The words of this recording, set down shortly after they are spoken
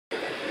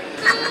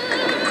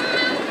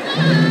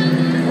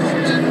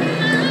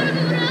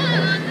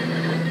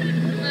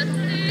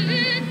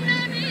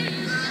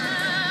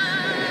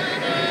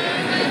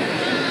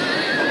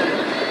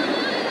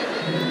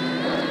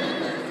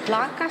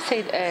Like I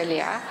said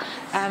earlier,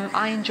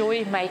 I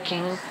enjoy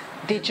making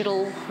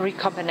digital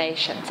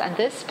recombinations, and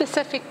this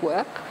specific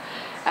work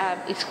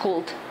is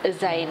called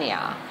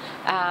AzaniAinazA.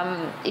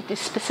 It is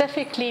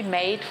specifically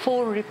made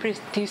for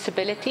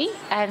reproducibility,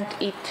 and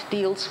it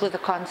deals with the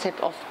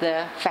concept of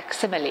the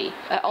facsimile.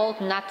 An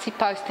old Nazi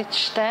postage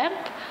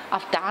stamp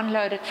I've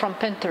downloaded from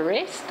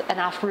Pinterest,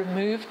 and I've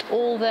removed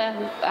all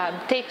the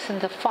text and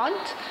the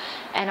font,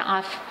 and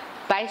I've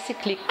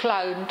basically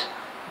cloned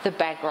the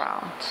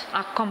background.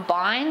 I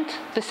combined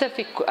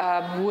specific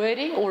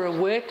wording or a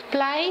word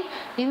play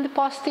in the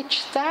postage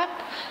stamp,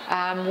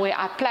 where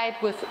I played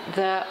with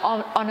the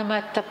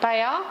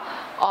onomatopoeia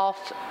of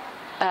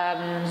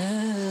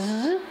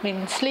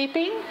meaning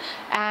sleeping,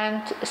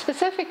 and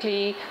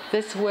specifically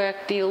this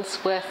work deals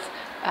with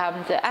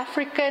the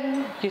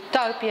African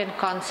utopian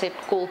concept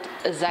called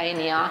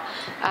AzaniAinazA.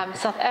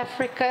 South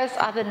Africa's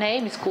other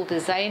name is called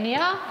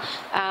AzaniAinazA,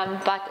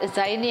 but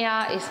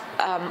AzaniAinazA is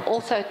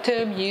also a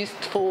term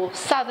used for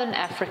Southern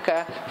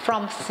Africa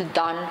from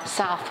Sudan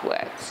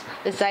southwards.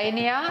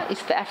 AzaniAinazA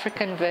is the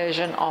African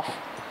version of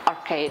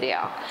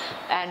Arcadia,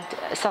 and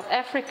South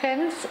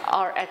Africans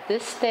are at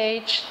this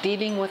stage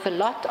dealing with a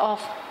lot of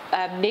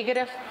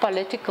negative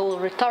political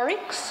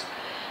rhetorics,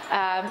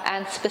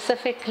 and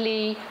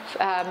specifically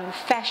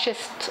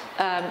fascist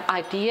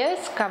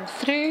ideas come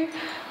through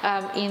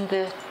in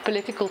the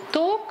political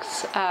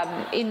talks.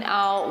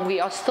 We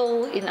are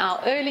still in our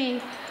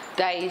early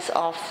days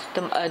of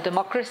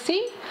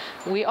democracy.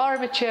 We are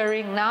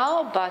maturing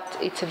now, but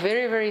it's a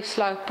very, very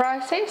slow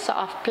process. So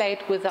I've played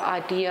with the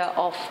idea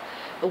of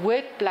a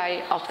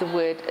wordplay of the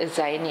word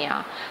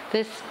AzaniAinazA.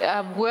 This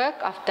work,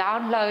 I've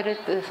downloaded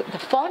the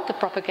font, the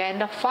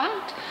propaganda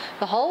font.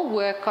 The whole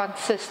work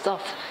consists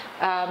of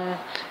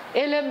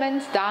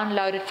elements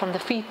downloaded from the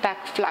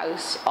feedback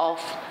flows of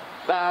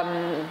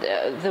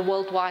the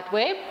World Wide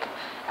Web.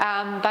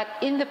 But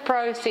in the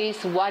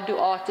process, what do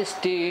artists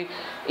do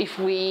if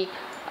we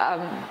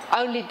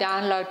only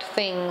download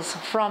things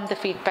from the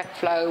feedback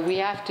flow? We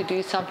have to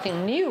do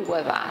something new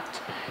with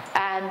that.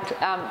 And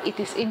it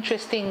is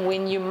interesting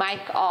when you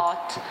make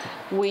art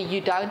where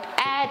you don't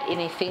add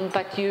anything,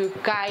 but you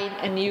gain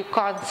a new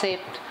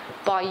concept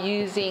by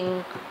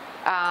using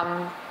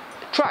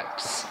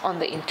tropes on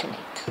the internet.